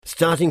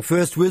starting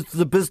first with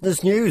the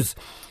business news.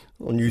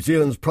 Well, New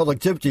Zealand's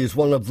productivity is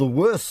one of the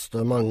worst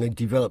among the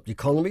developed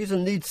economies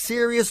and needs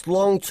serious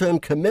long-term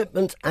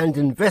commitment and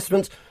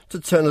investment to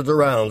turn it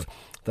around.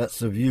 That's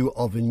the view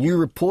of a new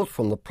report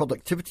from the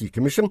Productivity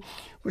Commission,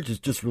 which has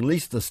just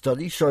released a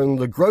study showing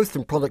the growth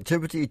in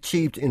productivity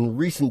achieved in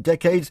recent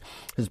decades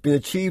has been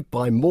achieved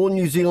by more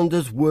New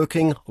Zealanders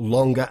working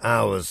longer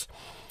hours.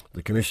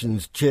 The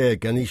Commission's chair,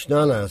 Ganesh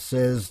Nana,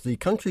 says the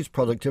country's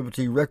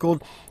productivity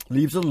record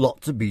leaves a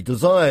lot to be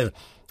desired,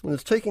 and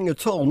it's taking a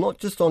toll not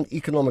just on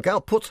economic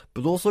output,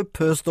 but also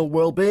personal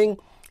well-being.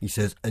 He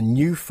says a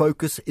new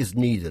focus is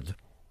needed.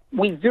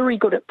 We're very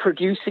good at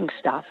producing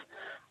stuff,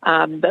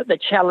 but the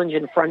challenge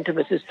in front of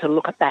us is to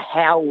look at the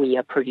how we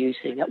are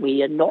producing it.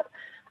 We are not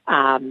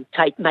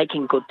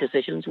making good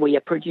decisions. We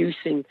are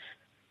producing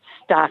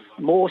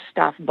more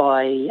stuff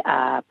by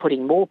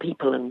putting more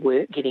people in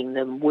work, getting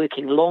them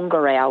working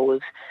longer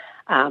hours,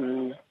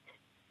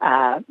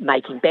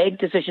 making bad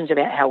decisions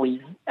about how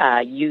we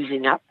are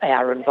using up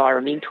our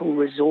environmental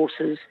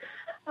resources,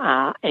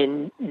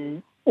 and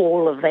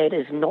all of that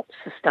is not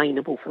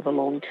sustainable for the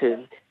long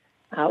term.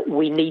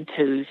 We need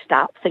to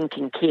start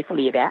thinking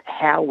carefully about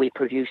how we're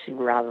producing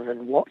rather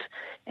than what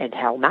and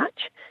how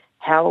much.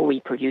 How are we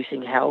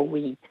producing? How are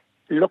we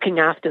looking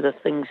after the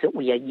things that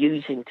we are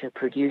using to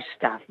produce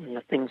stuff and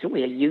the things that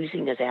we are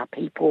using as our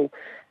people?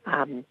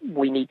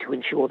 We need to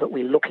ensure that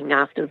we're looking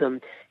after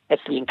them,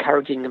 actually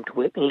encouraging them to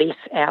work less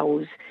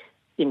hours,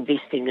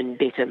 investing in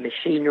better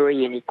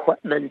machinery and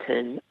equipment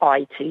and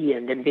IT,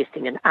 and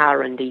investing in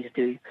R&D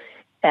to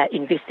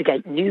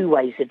investigate new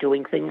ways of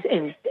doing things,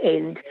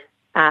 and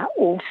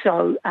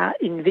also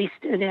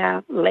invest in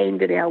our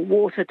land and our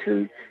water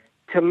to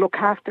look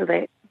after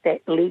that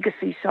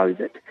legacy so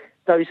that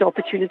those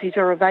opportunities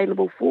are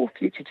available for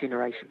future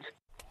generations.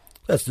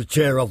 That's the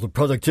chair of the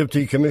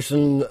Productivity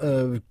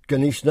Commission,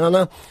 Ganesh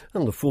Nana,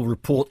 and the full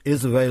report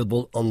is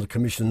available on the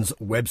Commission's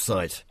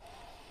website.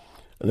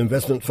 An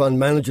investment fund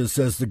manager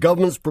says the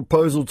government's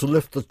proposal to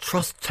lift the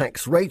trust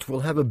tax rate will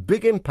have a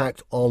big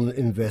impact on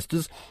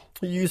investors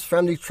who use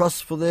family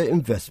trusts for their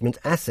investment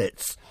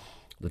assets.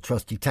 The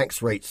trustee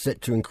tax rate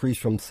set to increase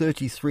from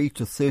 33%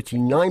 to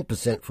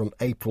 39% from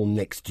April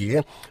next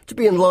year to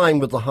be in line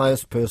with the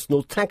highest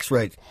personal tax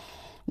rate.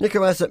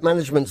 Nikko Asset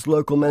Management's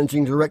local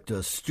managing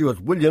director, Stuart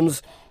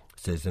Williams,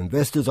 says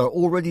investors are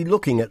already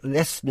looking at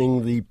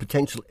lessening the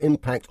potential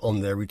impact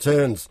on their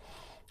returns.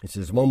 He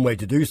says one way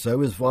to do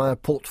so is via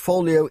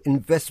portfolio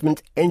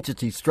investment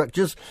entity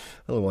structures,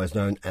 otherwise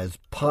known as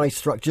PI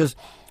structures,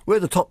 where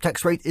the top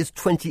tax rate is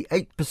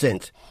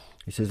 28%.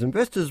 He says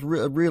investors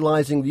are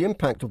realising the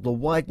impact of the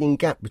widening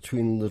gap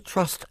between the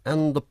trust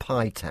and the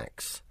PI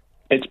tax.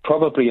 It's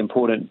probably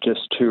important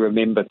just to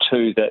remember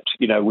too that,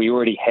 we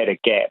already had a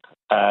gap,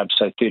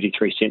 so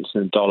 33 cents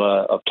in the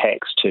dollar of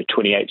tax to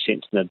 28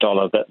 cents in the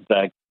dollar that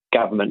the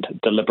government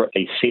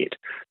deliberately set.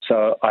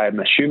 So I'm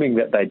assuming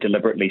that they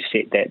deliberately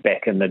set that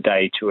back in the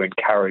day to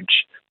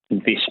encourage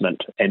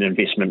investment and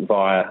investment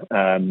via,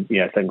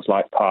 things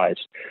like pies.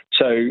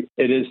 So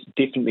it is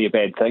definitely a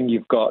bad thing.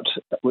 You've got,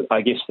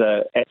 I guess,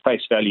 at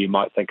face value, you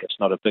might think it's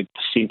not a big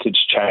percentage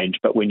change,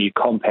 but when you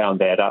compound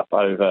that up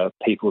over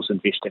people's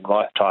investing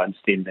lifetimes,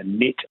 then the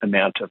net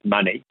amount of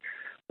money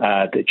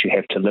that you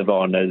have to live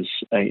on is,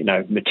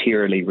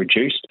 materially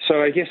reduced.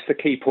 So I guess the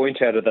key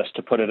point out of this,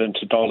 to put it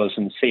into dollars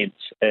and cents,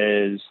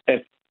 is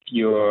if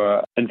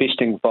you're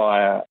investing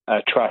via a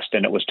trust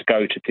and it was to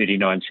go to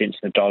 39 cents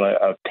in the dollar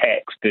of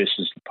tax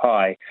versus the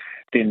pie,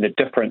 then the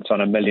difference on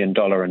 $1 million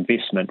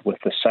investment with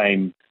the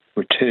same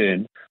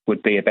return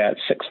would be about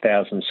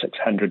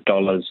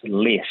 $6,600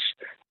 less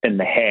in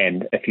the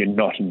hand if you're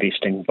not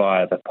investing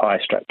via the pie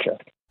structure.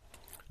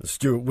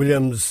 Stuart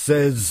Williams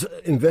says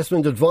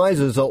investment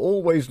advisors are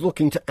always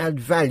looking to add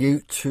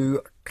value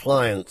to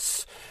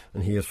clients.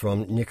 And he is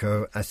from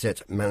Nikko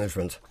Asset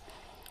Management.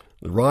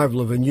 The arrival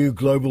of a new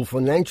global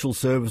financial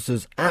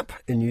services app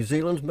in New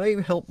Zealand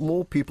may help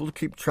more people to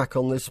keep track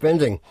on their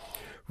spending.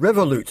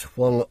 Revolut,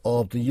 one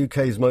of the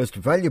UK's most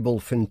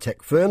valuable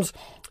fintech firms,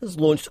 has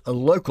launched a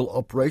local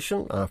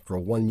operation after a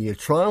one-year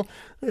trial.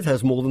 It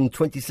has more than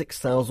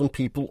 26,000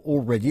 people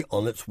already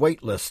on its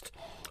wait list.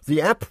 The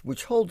app,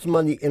 which holds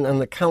money in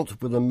an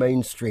account with a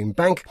mainstream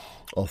bank,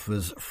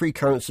 offers free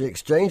currency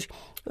exchange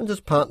and has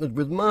partnered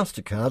with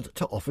MasterCard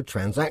to offer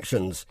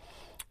transactions.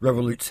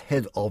 Revolut's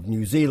head of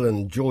New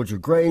Zealand, Georgia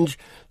Grange,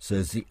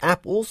 says the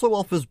app also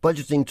offers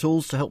budgeting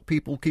tools to help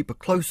people keep a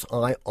close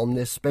eye on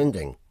their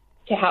spending.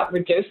 To help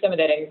reduce some of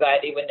that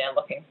anxiety when they're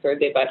looking through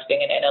their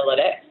budgeting and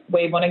analytics,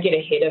 we want to get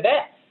ahead of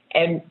it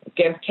and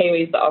give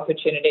Kiwis the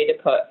opportunity to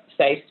put,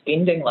 say,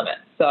 spending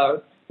limits.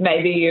 So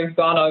maybe you've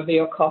gone over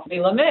your coffee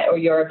limit or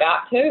you're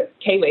about to.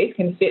 Kiwis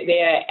can set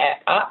their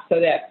app up so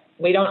that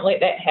we don't let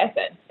that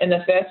happen in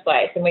the first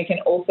place. And we can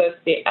also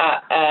set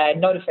up a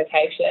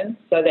notification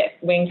so that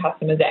when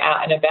customers are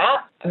out and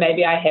about,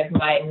 maybe I have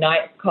my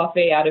ninth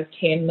coffee out of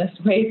 10 this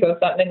week or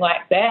something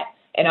like that,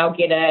 and I'll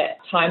get a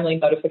timely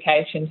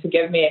notification to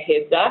give me a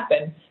heads up,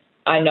 and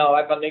I know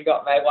I've only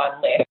got my one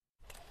left.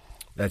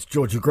 That's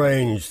Georgia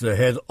Grange, the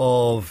head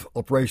of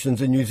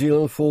operations in New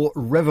Zealand for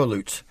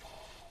Revolut.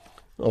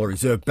 Well, the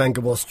Reserve Bank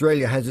of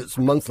Australia has its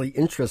monthly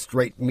interest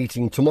rate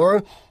meeting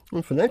tomorrow,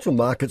 and financial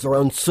markets are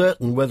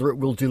uncertain whether it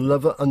will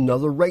deliver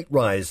another rate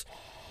rise.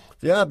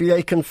 The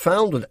RBA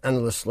confounded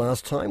analysts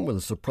last time with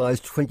a surprise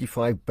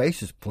 25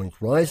 basis point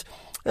rise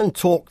and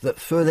talked that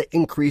further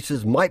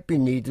increases might be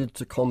needed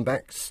to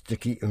combat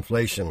sticky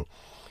inflation.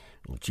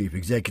 The Chief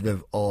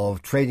Executive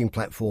of trading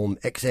platform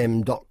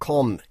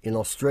XM.com in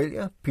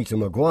Australia, Peter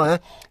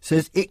Maguire,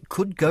 says it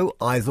could go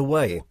either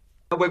way.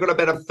 We've got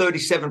about a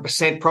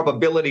 37%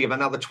 probability of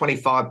another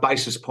 25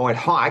 basis point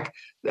hike.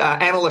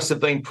 Analysts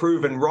have been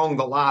proven wrong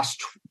the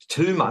last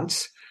 2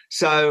 months.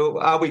 So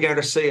are we going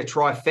to see a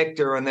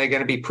trifecta and they're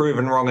going to be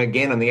proven wrong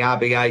again and the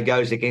RBA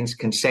goes against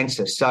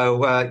consensus?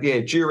 So,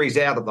 jury's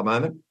out at the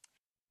moment.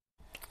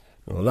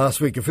 Well,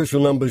 last week,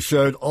 official numbers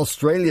showed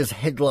Australia's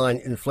headline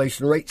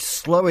inflation rate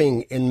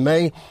slowing in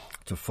May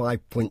to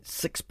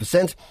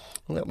 5.6%.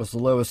 And that was the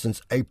lowest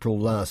since April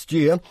last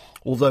year,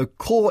 although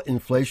core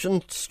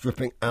inflation,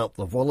 stripping out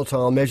the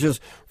volatile measures,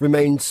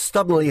 remained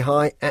stubbornly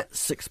high at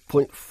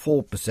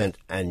 6.4%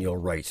 annual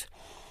rate.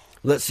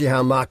 Let's see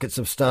how markets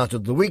have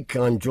started the week.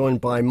 I'm joined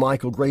by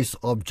Michael Grace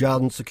of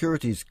Jarden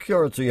Securities. Kia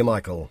ora to you,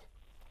 Michael.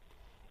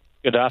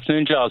 Good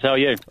afternoon, Giles. How are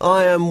you?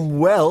 I am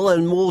well,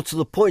 and more to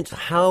the point,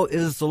 how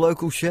is the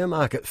local share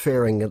market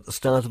faring at the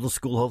start of the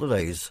school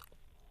holidays?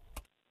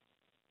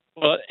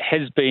 Well, it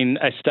has been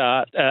a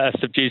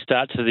subdued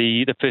start to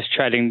the first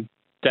trading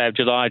day of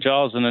July,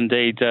 Giles, and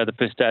indeed the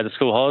first day of the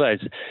school holidays.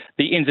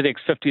 The NZX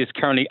 50 is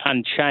currently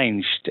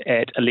unchanged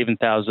at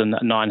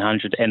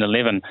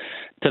 11,911.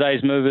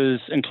 Today's movers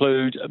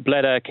include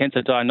bladder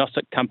cancer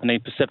diagnostic company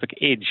Pacific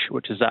Edge,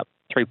 which is up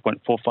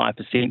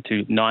 3.45%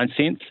 to 9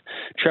 cents.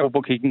 Travel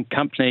booking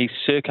company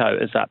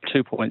Serco is up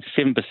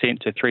 2.7%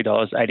 to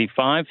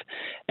 $3.85.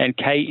 And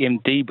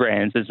KMD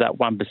Brands is up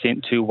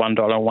 1% to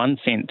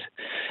 $1.01.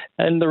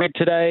 In the red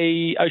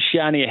today,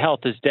 Oceania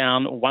Health is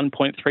down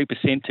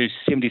 1.3% to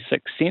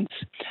 76 cents.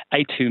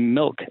 A2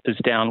 Milk is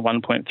down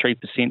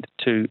 1.3%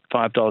 to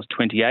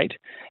 $5.28.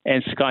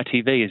 And Sky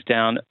TV is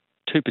down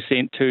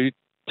 2% to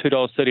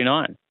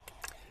 $2.39.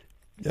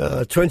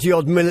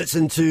 20-odd minutes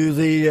into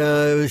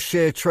the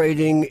share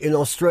trading in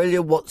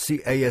Australia, what's the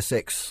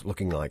ASX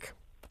looking like?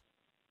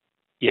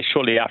 Yeah,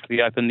 shortly after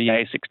the open, the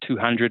ASX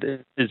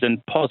 200 is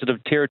in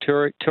positive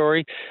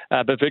territory,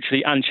 but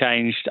virtually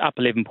unchanged, up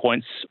 11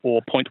 points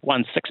or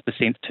 0.16%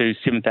 to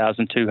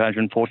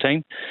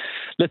 7,214.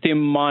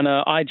 Lithium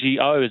miner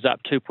IGO is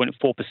up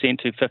 2.4%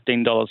 to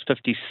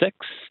 $15.56.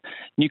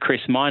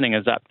 Newcrest Mining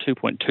is up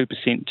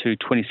 2.2% to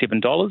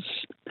 $27.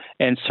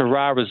 And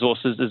Syrah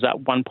Resources is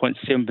up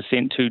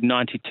 1.7% to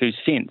 92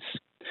 cents.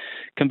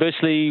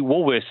 Conversely,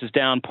 Woolworths is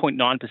down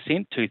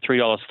 0.9% to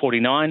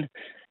 $3.49.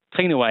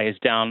 Cleanaway is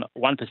down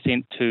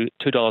 1% to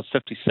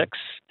 $2.56,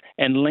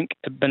 and Link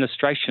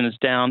Administration is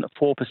down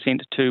 4%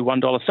 to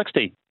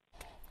 $1.60.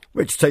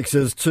 Which takes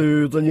us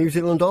to the New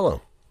Zealand dollar.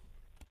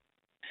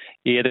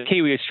 Yeah, the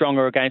Kiwi is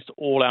stronger against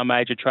all our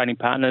major trading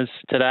partners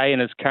today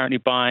and is currently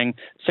buying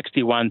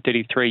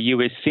 61.33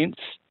 US cents,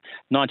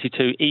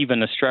 92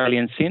 even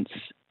Australian cents,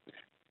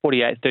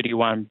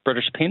 48.31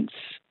 British pence,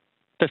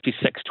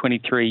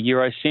 56.23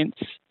 euro cents,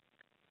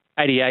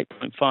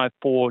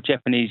 88.54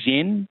 Japanese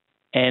yen,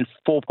 and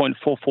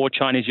 4.44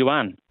 Chinese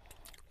yuan.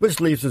 Which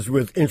leaves us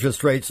with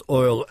interest rates,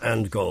 oil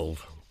and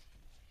gold.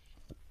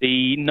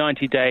 The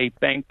 90-day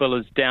bank bill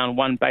is down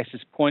 1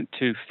 basis point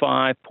to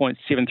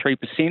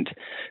 5.73%.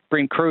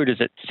 Brent crude is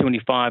at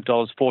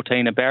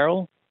 $75.14 a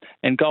barrel,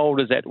 and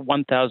gold is at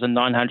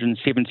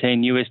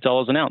 $1,917 US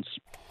an ounce.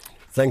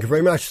 Thank you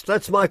very much.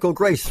 That's Michael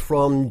Grace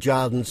from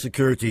Jarden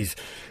Securities.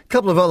 A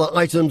couple of other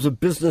items of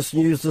business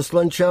news this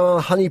lunch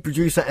hour. Honey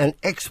producer and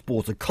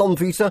exporter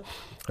Comvita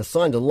has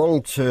signed a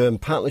long-term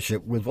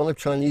partnership with one of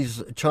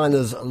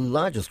China's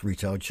largest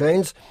retail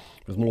chains,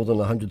 with more than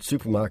 100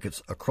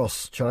 supermarkets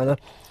across China.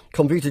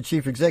 Comvita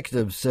chief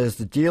executive says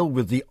the deal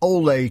with the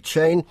Olay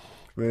chain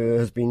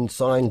has been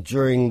signed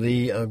during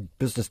the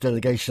business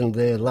delegation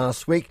there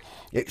last week.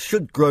 It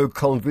should grow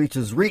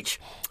Comvita's reach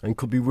and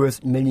could be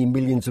worth many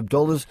millions of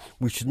dollars.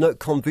 We should note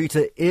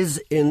Comvita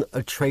is in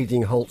a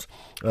trading halt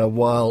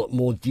while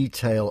more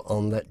detail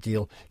on that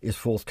deal is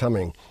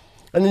forthcoming.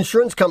 An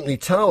insurance company,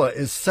 Tower,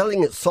 is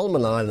selling its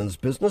Solomon Islands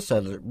business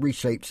as it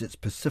reshapes its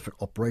Pacific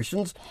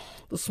operations.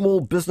 The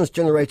small business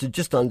generated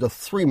just under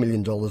 $3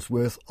 million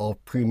worth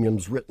of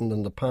premiums written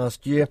in the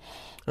past year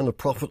and a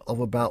profit of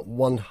about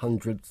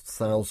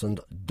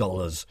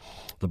 $100,000.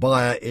 The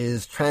buyer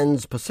is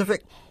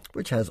Trans-Pacific,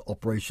 which has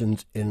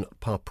operations in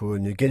Papua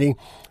New Guinea.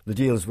 The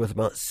deal is worth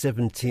about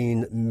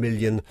 17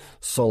 million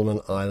Solomon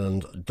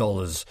Island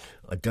dollars.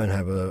 I don't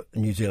have a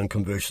New Zealand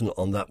conversion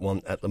on that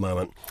one at the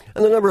moment.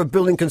 And the number of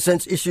building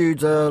consents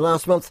issued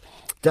last month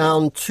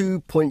down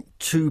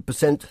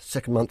 2.2%,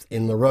 second month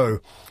in a row,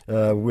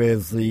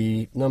 with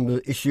the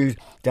number issued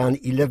down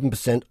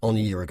 11% on a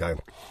year ago.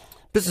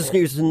 Business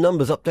news and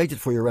numbers updated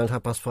for you around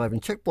 5:30 in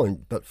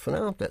Checkpoint. But for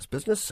now, that's business.